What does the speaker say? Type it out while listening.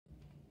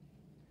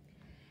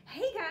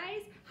Hey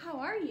guys, how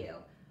are you?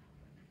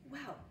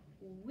 Well,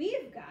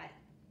 we've got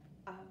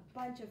a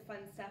bunch of fun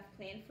stuff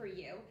planned for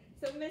you.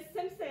 So Miss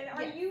Simpson,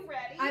 are Yes. you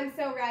ready? I'm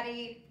so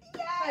ready.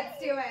 Yay! Let's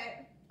do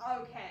it.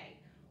 Okay.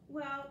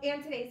 Well,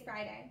 And today's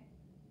Friday.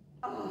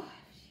 oh,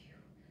 phew,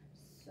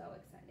 so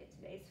excited.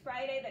 Today's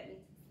Friday. That means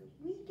it's the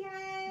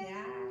weekend.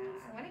 Yeah.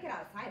 I want to get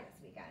outside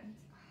this weekend.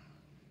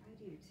 I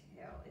do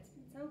too. It's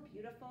been so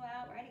beautiful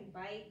out, riding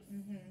bikes,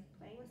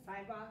 playing with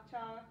sidewalk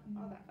chalk,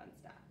 all that fun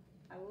stuff.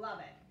 I love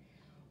it.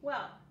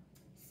 Well,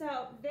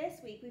 so this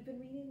week we've been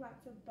reading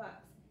lots of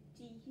books.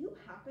 Do you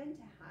happen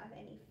to have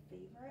any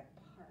favorite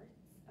parts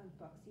of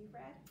books you've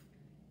read?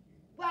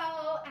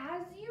 Well,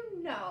 as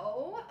you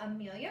know,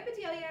 Amelia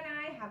Bedelia and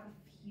I have a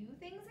few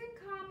things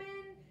in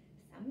common.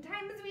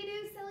 Sometimes we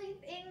do silly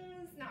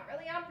things, not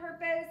really on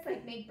purpose,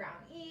 like make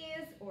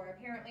brownies, or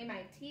apparently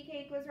my tea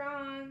cake was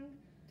wrong.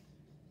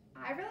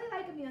 I really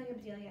like Amelia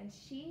Bedelia, and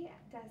she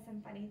does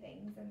some funny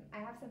things, and I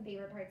have some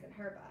favorite parts in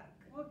her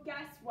book. Well,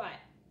 guess what?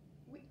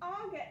 We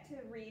all get to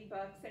read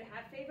books that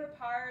have favorite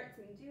parts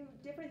and do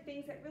different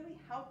things that really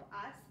help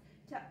us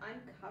to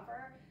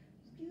uncover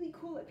really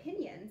cool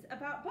opinions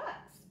about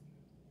books.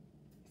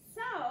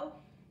 So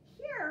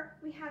here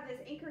we have this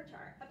anchor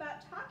chart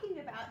about talking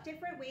about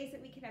different ways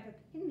that we can have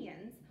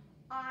opinions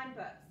on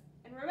books.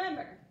 And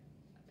remember,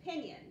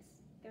 opinions,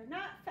 they're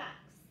not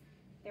facts.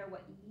 They're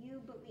what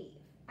you believe.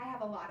 I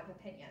have a lot of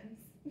opinions.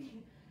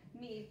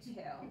 Me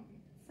too.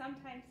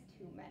 Sometimes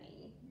too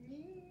many.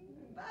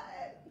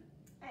 But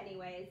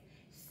anyways,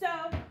 so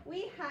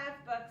we have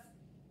books,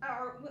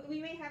 or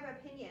we may have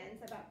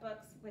opinions about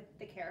books with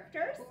the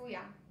characters. Oh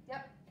yeah,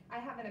 yep. I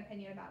have an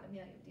opinion about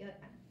Amelia Bedelia.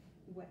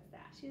 What's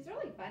that? She's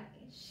really funny.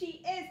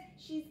 She is.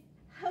 She's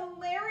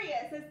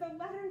hilarious as the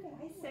letter that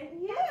I sent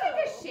you. That's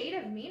like a shade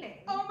of meaning.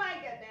 Oh my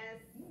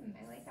goodness.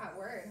 I like that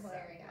word, So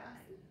hilarious.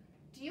 fun.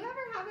 Do you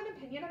ever have an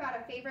opinion about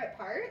a favorite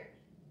part?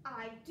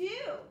 I do.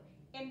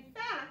 In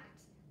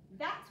fact,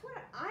 that's what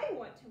I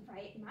want to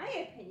write my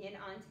opinion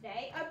on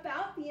today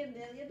about the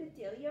Amelia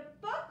Bedelia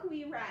book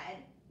we read.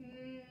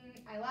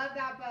 I love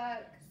that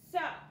book. So,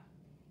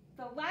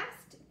 the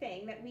last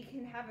thing that we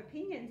can have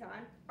opinions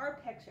on are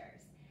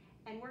pictures.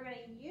 And we're going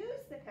to use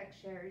the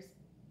pictures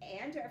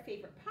and our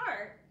favorite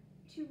part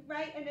to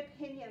write an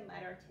opinion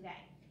letter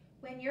today.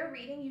 When you're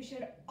reading, you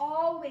should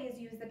always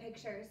use the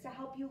pictures to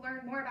help you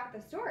learn more about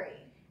the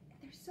story.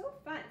 They're so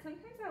fun.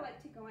 Sometimes I like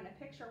to go on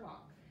a picture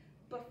walk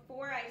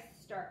before I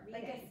start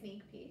reading. Like a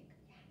sneak peek.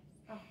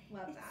 Oh,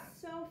 love that.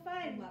 It's so fun.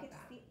 I You love get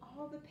that. to see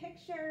all the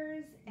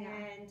pictures Yeah.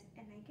 and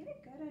I get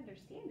a good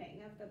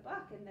understanding of the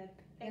book and the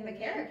the main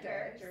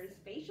characters.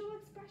 facial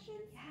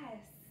expressions.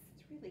 Yes.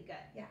 It's really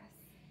good. Yes.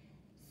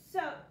 So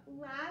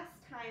last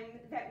time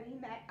that we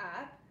met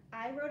up,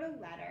 I wrote a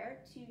letter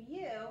to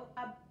you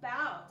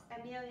about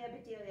Amelia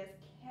Bedelia's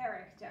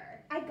character.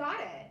 I got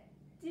it.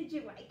 Did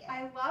you like it?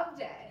 I loved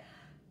it.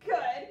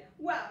 Good.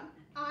 Well,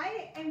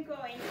 I am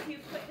going to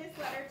put this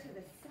letter to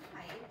the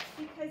side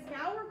because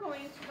now we're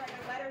going to write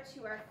a letter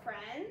to our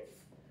friends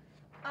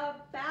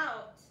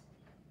about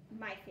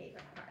my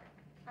favorite part.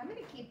 I'm going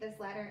to keep this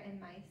letter in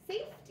my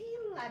safety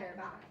letter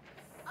box.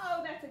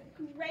 Oh, that's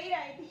a great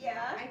idea.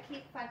 I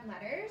keep fun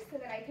letters so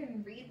that I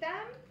can read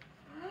them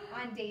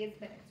on days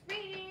when it's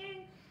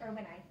raining or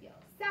when I feel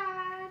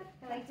sad.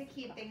 I like to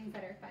keep things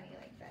that are funny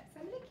like this.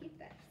 So I'm going to keep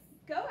this.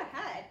 Go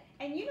ahead.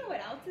 And you know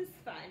what else is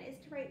fun is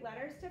to write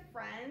letters to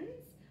friends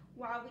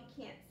while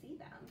we can't see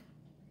them.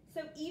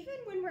 So even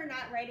when we're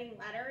not writing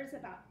letters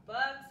about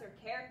books or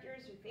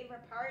characters or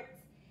favorite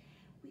parts,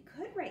 we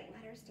could write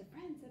letters to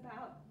friends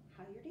about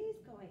how your day's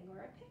going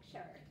or a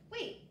picture.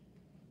 Wait,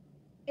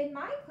 in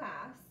my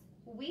class,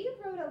 we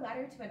wrote a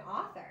letter to an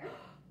author.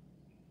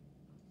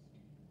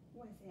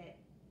 Was it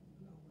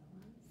Mo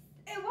Willems?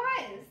 It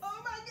was.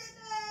 Oh my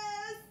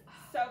goodness!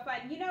 So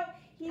fun. You know,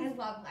 I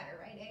love letter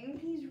writing.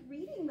 he's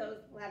reading those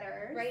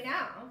letters Right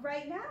now.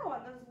 right now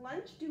on those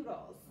lunch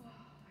doodles.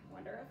 I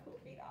wonder if he'll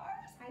read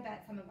ours. I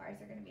bet some of ours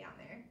are going to be on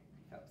there.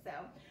 I hope so.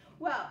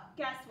 Well,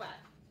 guess what?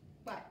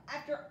 What?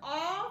 After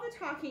all the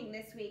talking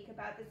this week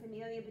about this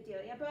Amelia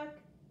Bedelia book,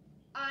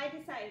 I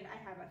decided I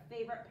have a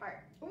favorite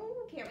part.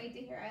 Ooh, can't wait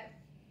to hear it.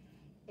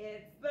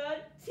 It's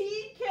the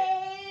tea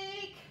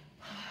cake!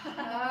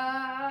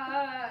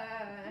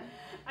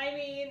 I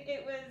mean,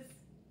 it was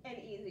an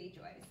easy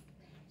choice.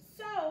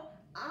 So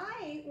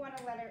I want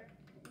to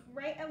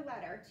write a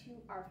letter to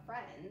our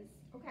friends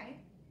Okay.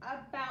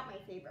 about my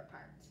favorite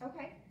part.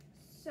 Okay.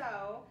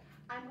 So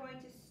I'm going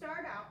to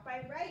start out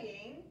by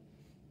writing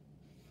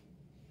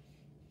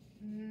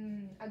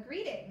A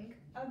greeting.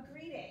 a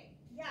greeting.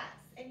 Yes,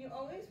 and you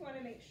always want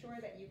to make sure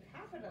that you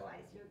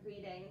capitalize your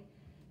greeting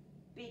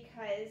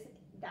because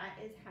that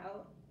is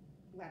how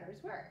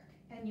letters work.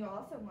 And you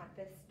also want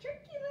this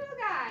tricky little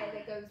guy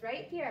that goes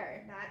right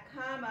here. That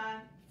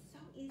comma, it's so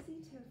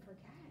easy to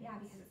forget. Yeah,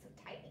 because it's so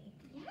tiny.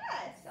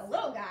 Yes. It's a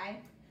little guy.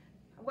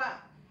 Well,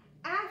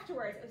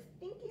 afterwards, I was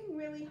thinking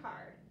really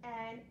hard,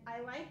 and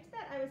I liked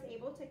that I was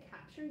able to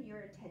capture your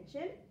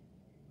attention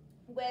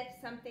with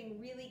something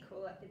really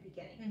cool at the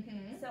beginning.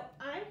 Mm-hmm. So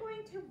I'm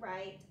going to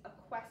write a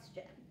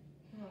question.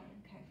 Oh,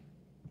 okay.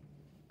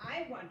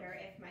 I wonder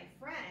if my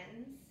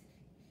friends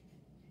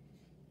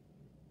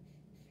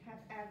have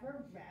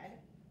ever read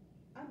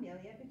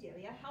Amelia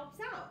Bedelia Helps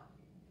Out.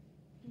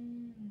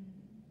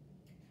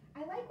 I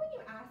like when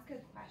you ask a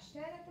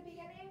question at the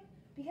beginning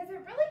because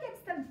it really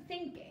gets them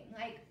thinking.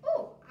 Like,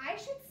 oh, I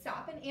should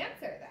stop and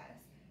answer this.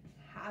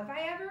 Have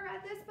I ever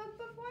read this book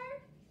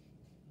before?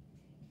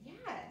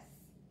 Yes.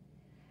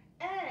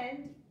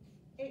 And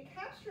it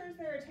captures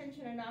their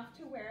attention enough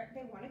to where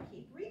they want to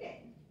keep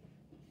reading.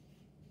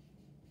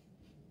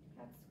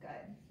 That's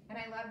good. And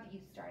I love that you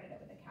started it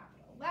with a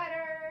capital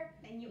letter.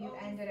 And you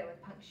ended it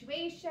with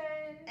punctuation.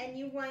 And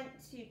you want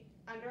to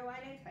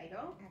underline a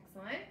title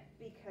Excellent.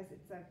 because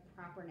it's a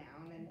proper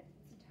noun and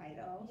it's a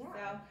title.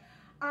 Yeah.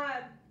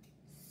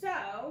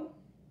 So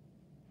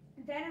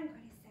then I'm going to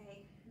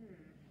say,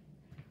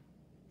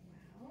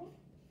 well,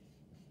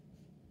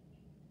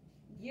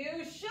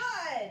 you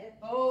should.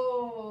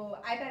 Oh,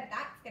 I bet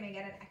that's going to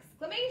get an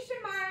exclamation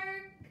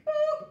mark.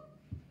 Boop.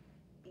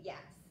 Yes.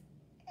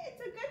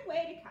 It's a good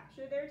way to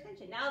capture their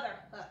attention. Now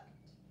they're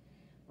hooked,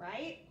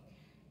 right?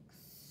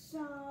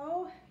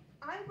 So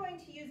I'm going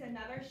to use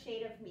another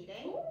shade of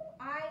meaning. Ooh,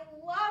 I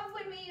love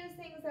when we use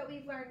things that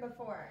we've learned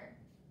before.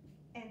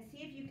 And see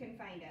if you can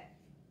find it.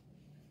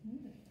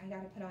 I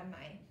gotta put on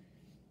my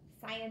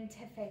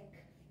scientific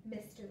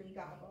mystery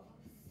goggles.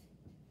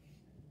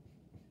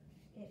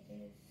 It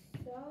is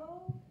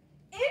so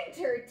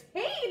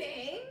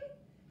entertaining.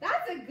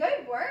 That's a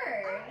good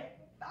word.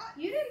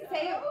 You didn't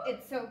say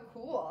it's so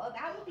cool.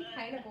 That would be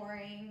kind of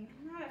boring.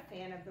 I'm not a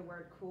fan of the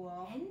word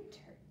cool.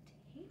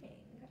 Entertaining.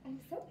 I'm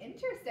so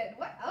interested.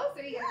 What else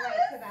are you gonna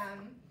write to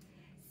them?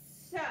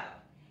 So,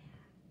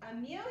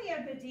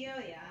 Amelia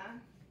Bedelia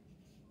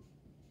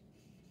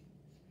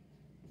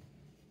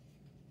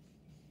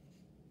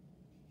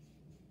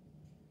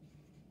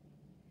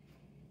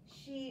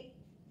she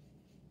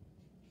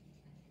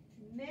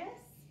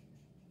misunderstands.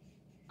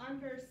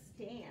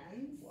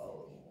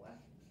 Whoa.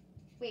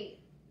 Wait.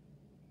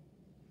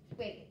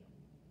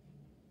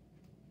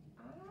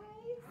 I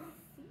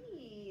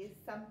see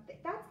something.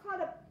 That's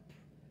called a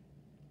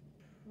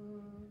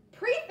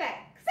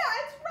prefix.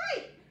 That's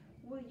right.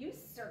 Will you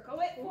circle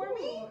it for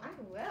me? Ooh, I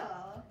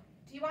will.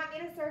 Do you want me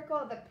to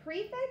circle the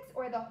prefix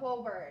or the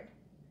whole word?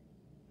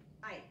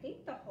 I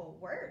think the whole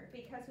word,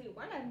 because we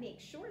want to make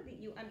sure that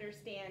you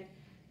understand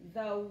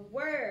the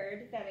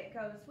word that it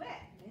goes with.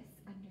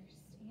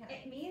 Misunderstand.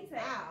 It means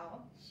that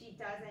Wow. she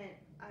doesn't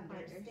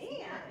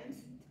understand.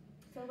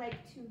 So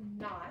like to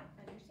not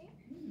understand?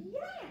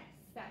 Yes,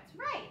 that's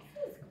right.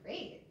 This is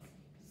great.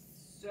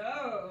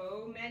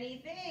 So many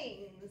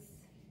things.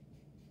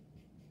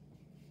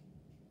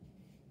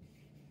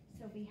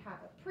 So we have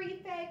a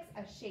prefix,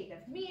 a shade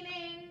of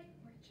meaning.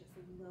 We're just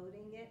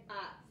loading it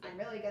up. It's a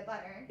really good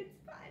letter. It's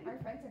fun. Our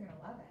friends are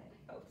gonna love it.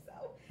 I hope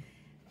so.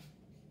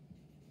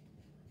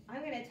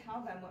 I'm going to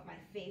tell them what my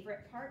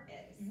favorite part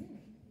is.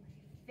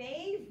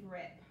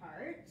 Favorite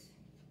part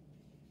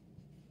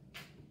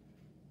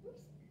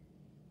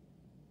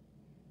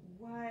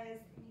was,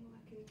 let me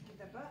look into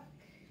the book.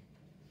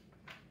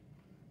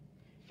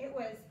 It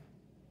was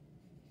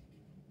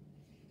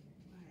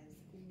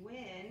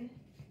when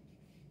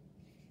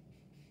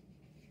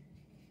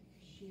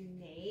she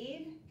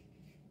made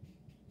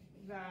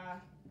the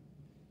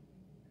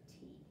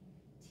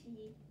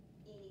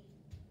T-E-A.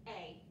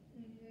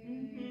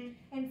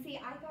 And see,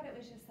 I thought it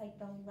was just like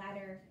the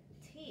letter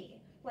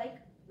T, like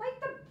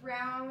the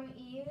brown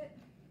E. I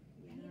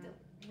need to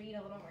read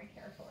a little more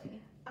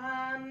carefully.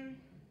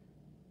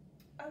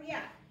 Oh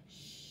yeah,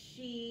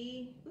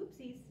 she.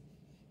 Oopsies.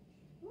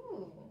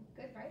 Ooh,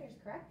 good writers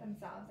correct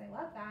themselves. I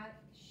love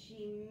that.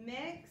 She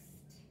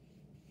mixed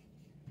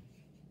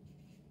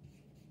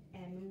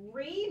and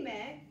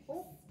remixed.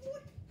 What?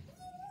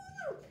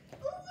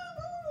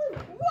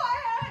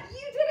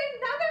 You did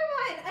another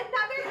one!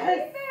 Another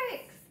Yes.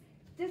 prefix!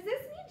 Does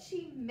this mean she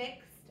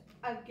mixed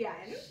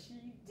again? She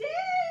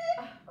did.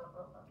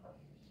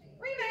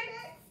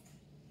 Remixed!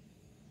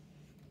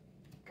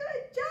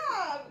 Good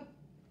job.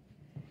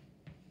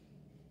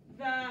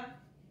 The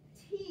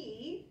T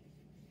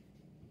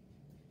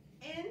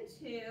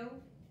into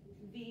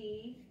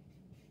the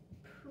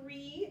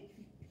pre-baked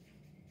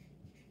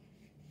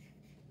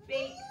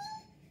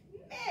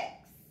mix.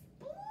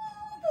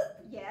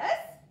 Yes?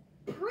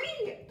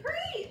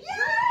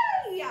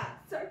 Yeah.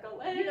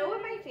 Circle it. You know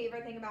what my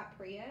favorite thing about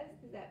pre is?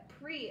 Is that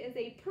pre is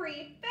a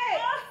prefix.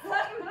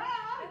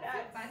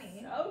 That's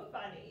funny. So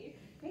funny.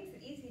 Makes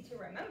it easy to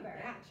remember.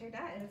 Yeah, it sure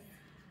does.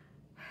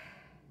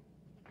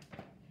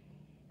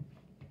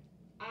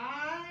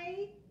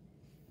 I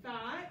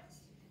thought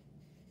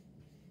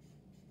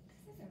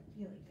This is a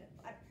really good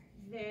letter.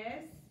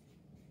 this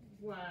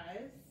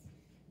was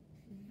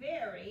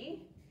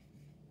very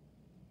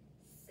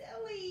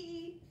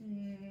silly.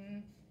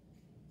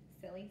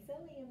 Silly,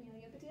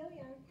 Amelia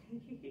Bedelia. I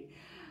think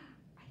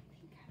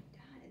I'm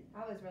done.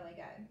 That was really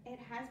good. It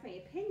has my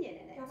opinion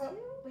in it Yeah, but too.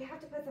 we have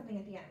to put something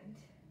at the end.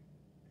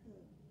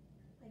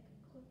 Like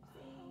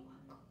closing.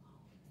 Oh,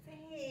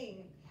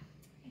 closing.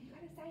 And you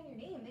gotta sign your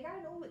name. They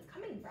gotta know who it's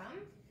coming from.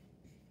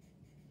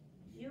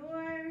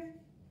 Your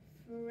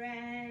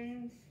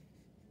friend,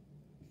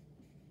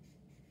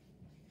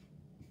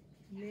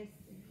 Mrs.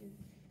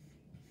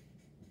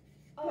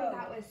 Oh, Go.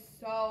 that was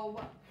so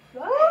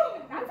good.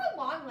 Woo! That's a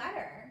long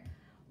letter.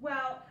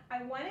 Well,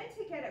 I wanted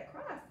to get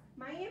across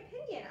my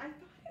opinion. I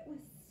thought it was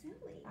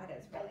silly. That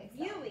is really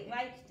I really silly.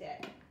 liked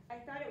it. I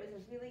thought it was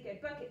a really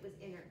good book. It was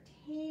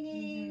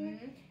entertaining.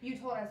 Mhm. You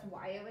told us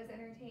why it was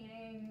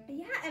entertaining.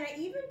 Yeah, and I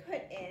even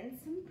put in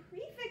some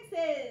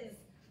prefixes.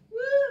 Woo,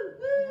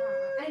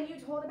 woo. Yeah. And you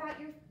told about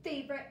your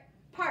favorite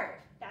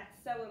part.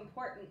 That's so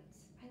important.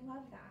 I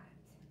love that.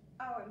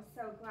 Oh, I'm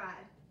so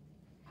glad.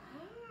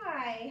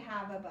 I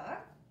have a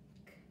book,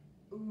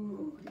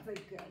 Ooh, it's a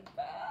good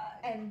book.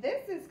 and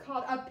this is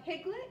called A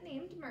Piglet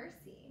Named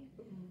Mercy.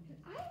 And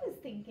I was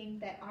thinking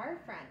that our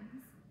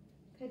friends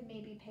could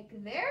maybe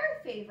pick their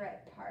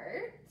favorite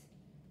part,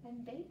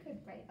 and they could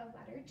write a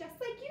letter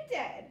just like you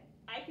did.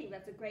 I think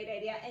that's a great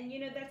idea. And you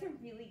know, that's a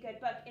really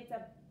good book. It's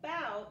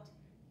about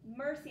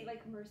Mercy,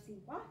 like Mercy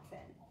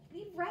Watson.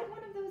 We've read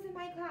one of those in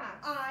my class.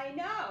 I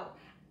know.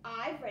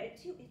 I've read it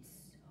too. It's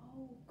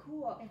so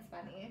cool. It's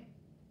funny.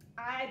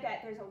 I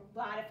bet there's a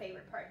lot of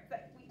favorite parts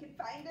that we can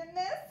find in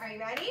this. Are you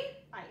ready?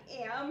 I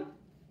am.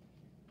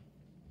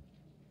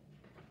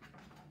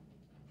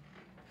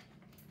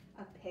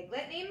 A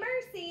Piglet Named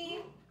Mercy.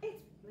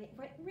 It's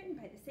written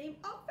by the same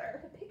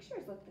author. The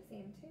pictures look the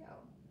same too.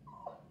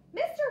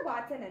 Mr.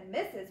 Watson and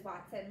Mrs.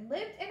 Watson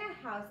lived in a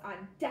house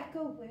on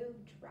Deckawoo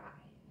Drive.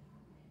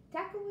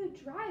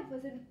 Deckawoo Drive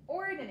was an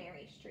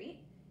ordinary street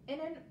in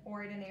an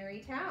ordinary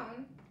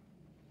town.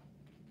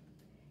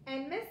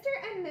 And Mr.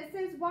 and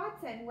Mrs.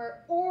 Watson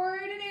were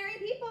ordinary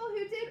people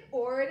who did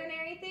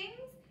ordinary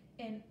things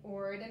in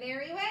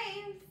ordinary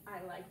ways.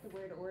 I like the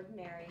word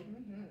ordinary.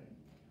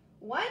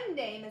 One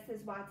day,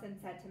 Mrs. Watson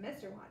said to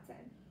Mr.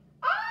 Watson,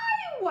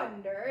 "I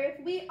wonder if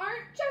we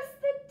aren't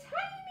just the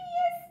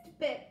tiniest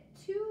bit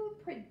too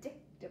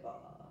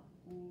predictable."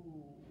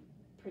 Ooh.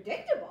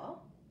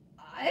 Predictable?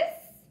 Us?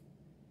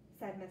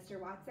 Said Mr.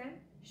 Watson.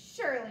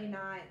 Surely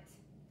not.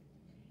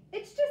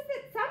 It's just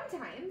that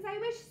sometimes I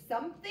wish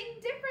something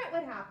different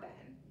would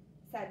happen,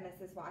 said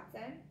Mrs.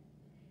 Watson.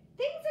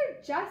 Things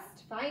are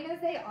just fine as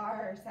they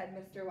are, said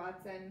Mr.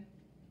 Watson.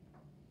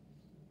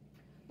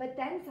 But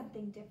then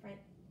something different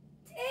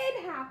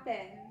did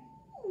happen.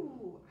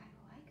 Ooh,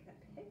 I like the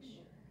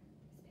picture.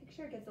 This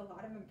picture gives a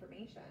lot of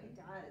information. It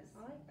does.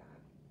 I like that.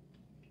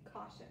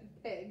 Caution,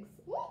 pigs.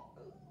 Ooh.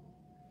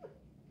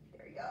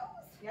 There he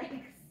goes.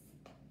 Yikes.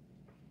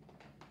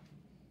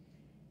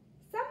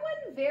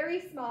 Someone very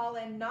small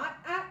and not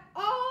at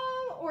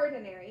all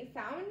ordinary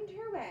found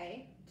her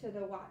way to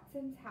the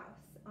Watsons'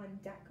 house on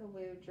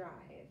Deckawoo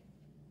Drive.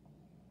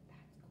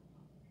 That's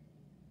cool.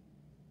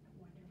 I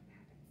wonder what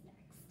happens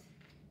next.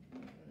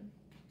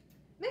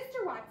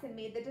 Mr. Watson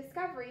made the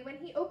discovery when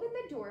he opened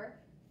the door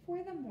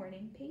for the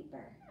morning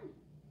paper.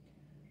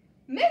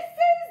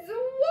 "Mrs.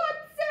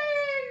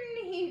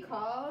 Watson!" he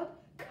called.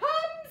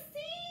 "Come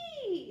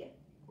see!"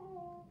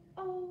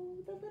 "Oh,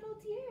 the little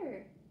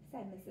dear,"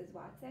 said Mrs.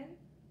 Watson.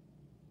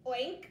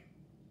 "Oink,"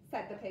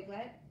 said the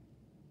piglet.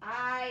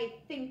 "I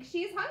think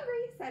she's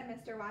hungry," said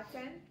Mr.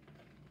 Watson.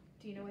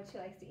 Do you know what she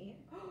likes to eat?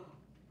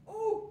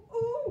 Ooh,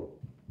 ooh.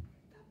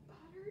 The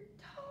buttered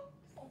toast.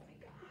 Oh my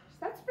gosh,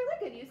 that's really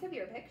good use of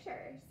your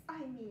pictures. I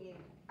mean,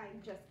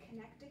 I'm just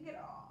connecting it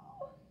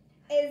all.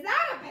 "Is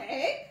that a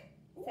pig?"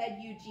 said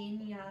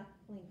Eugenia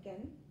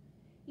Lincoln.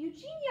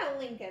 Eugenia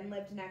Lincoln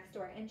lived next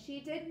door, and she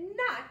did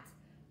not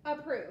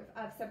approve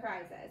of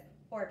surprises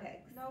or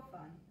pigs. No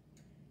fun.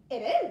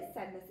 "It is,"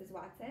 said Mrs.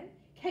 Watson.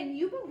 "Can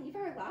you believe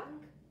our luck?"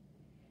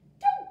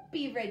 "Don't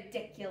be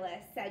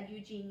ridiculous," said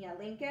Eugenia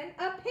Lincoln.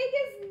 "A pig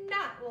is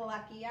not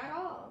lucky at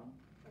all."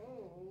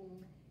 Oh.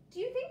 "Do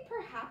you think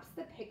perhaps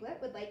the piglet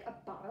would like a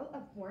bottle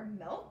of warm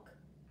milk?"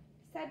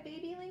 said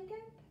Baby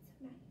Lincoln. That's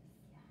so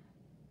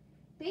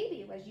nice.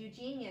 Baby was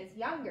Eugenia's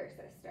younger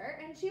sister,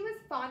 and she was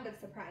fond of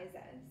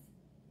surprises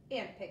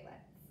and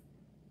piglets.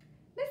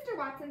 Mr.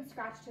 Watson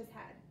scratched his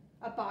head.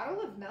 "A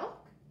bottle of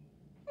milk?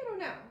 I don't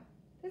know.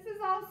 This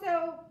is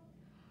also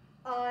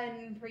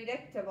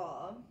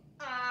unpredictable."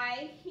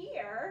 I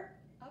hear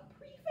a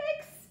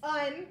prefix.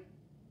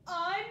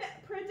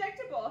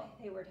 Unpredictable.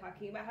 They were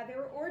talking about how they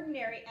were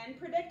ordinary and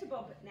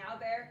predictable, but now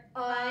they're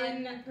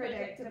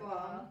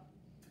Unpredictable.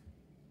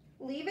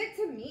 "Leave it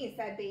to me,"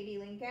 said Baby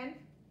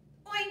Lincoln.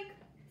 "Oink,"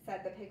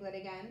 said the piglet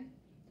again.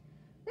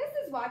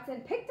 Mrs.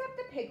 Watson picked up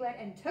the piglet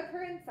and took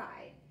her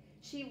inside.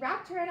 She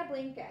wrapped her in a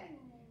blanket.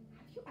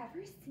 "Have you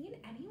ever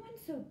seen anyone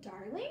so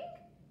darling?"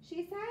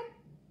 she said.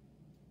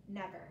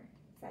 "Never,"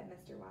 said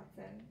Mr.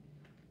 Watson.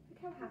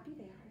 Look how happy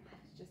they are. I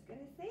was just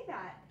gonna say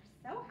that.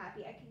 They're so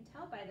happy. I can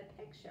tell by the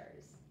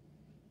pictures.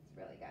 It's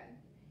really good.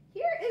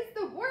 "Here is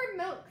the warm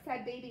milk,"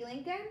 said Baby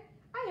Lincoln.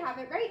 "I have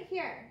it right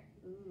here."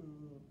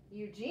 Ooh.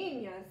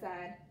 Eugenia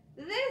said,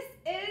 "This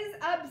is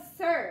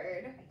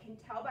absurd." I can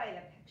tell by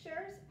the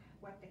pictures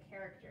what the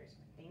characters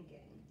are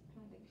thinking. I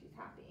don't think she's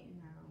happy.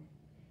 No.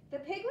 The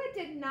piglet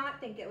did not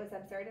think it was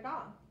absurd at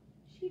all.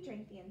 She She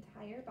drank the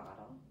entire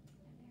bottle.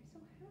 And they're so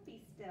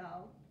happy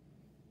still.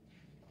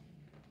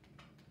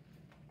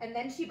 And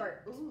then she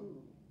burped. Ooh.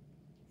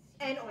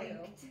 And Ew.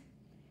 oinked.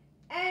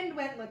 And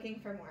went looking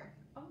for more.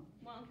 Oh,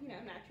 well,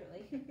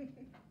 naturally.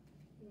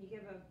 When you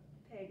give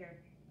a pig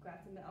a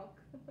glass of milk.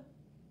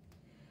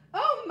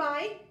 Oh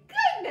my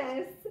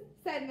goodness,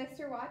 said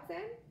Mr.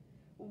 Watson.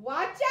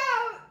 Watch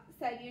out,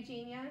 said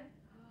Eugenia.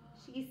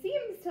 She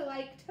seems to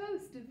like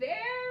toast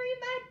very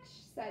much,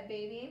 said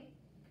Baby.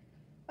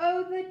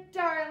 Oh, the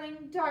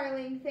darling,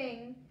 darling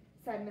thing,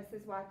 said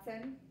Mrs.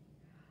 Watson.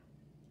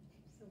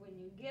 So when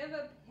you give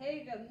a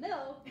pig a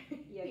milk,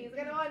 He's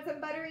going to want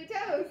some buttery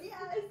toast.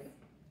 Yes.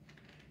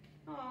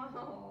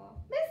 Oh.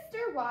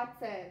 Mr.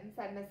 Watson,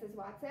 said Mrs.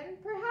 Watson,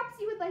 perhaps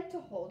you would like to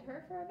hold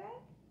her for a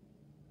bit?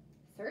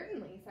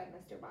 Certainly, said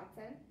Mr.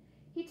 Watson.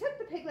 He took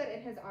the piglet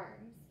in his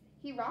arms.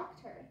 He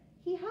rocked her.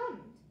 He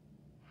hummed.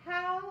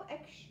 How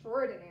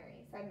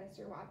extraordinary, said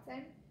Mr.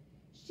 Watson.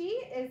 She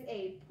is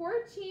a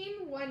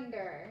porcine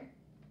wonder.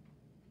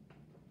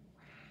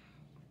 Wow.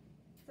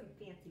 Some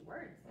fancy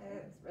words.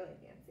 It's really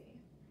fancy.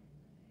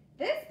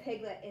 This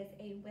piglet is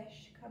a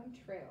wish come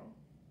true,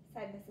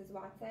 said Mrs.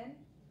 Watson.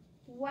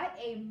 What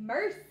a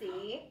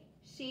mercy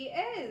she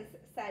is,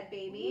 said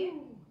Baby.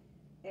 Ooh.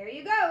 There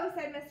you go,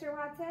 said Mr.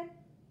 Watson.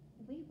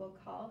 We will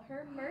call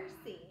her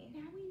Mercy.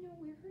 Now we know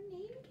where her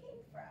name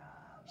came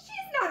from.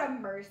 She's not a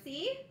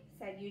Mercy,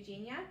 said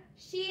Eugenia.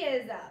 She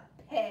is a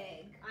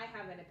pig. I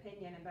have an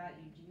opinion about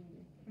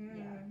Eugene.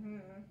 Mm-hmm.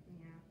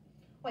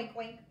 Yeah. Oink,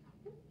 oink,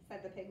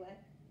 said the piglet.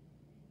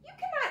 You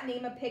cannot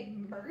name a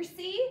pig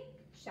Mercy,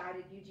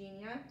 shouted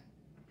Eugenia.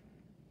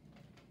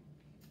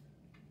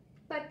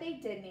 But they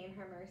did name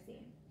her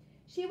Mercy.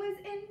 She was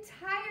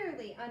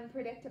entirely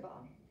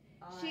unpredictable.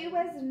 She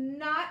was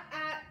not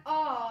at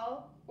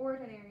all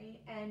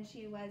ordinary, and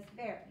she was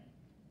very,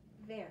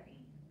 very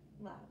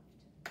loved.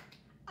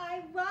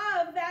 I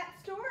love that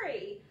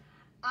story.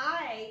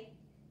 I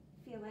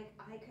feel like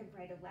I could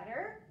write a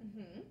letter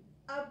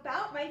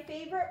about my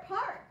favorite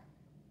part.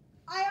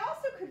 I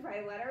also could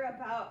write a letter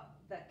about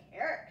the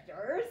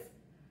characters,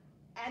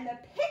 and the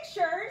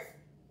pictures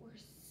were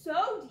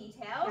so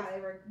detailed. Yeah,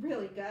 they were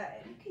really good.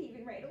 I could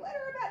even write a letter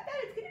about that.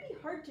 It's going to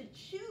be hard to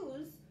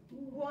choose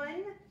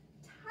one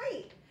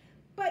type.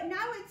 But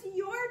now it's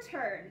your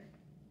turn.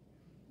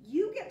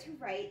 You get to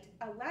write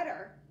a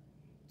letter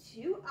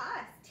to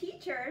us,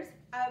 teachers,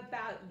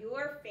 about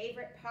your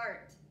favorite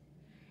part.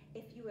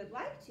 If you would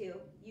like to,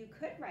 you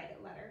could write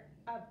a letter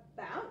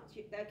about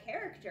the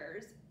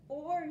characters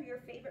or your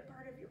favorite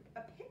part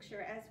of a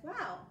picture as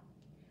well.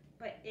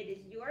 But it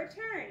is your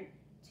turn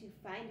to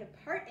find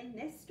a part in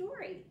this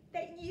story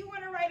that you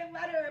want to write a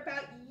letter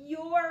about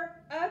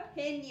your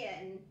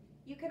opinion.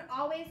 You can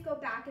always go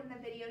back in the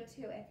video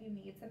too if you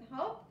need some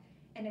help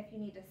and if you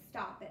need to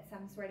stop at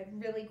some sort of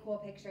really cool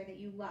picture that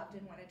you loved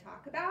and want to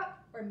talk about,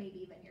 or maybe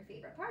even your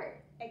favorite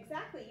part.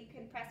 Exactly. You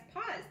can press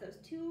pause. Those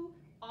two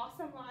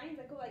awesome lines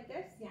that go like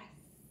this. Yes.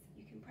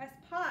 You can press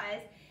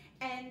pause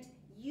and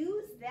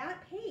use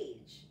that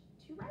page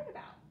to write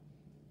about.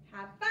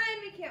 Have fun.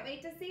 We can't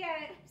wait to see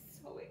it. I'm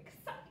so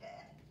excited.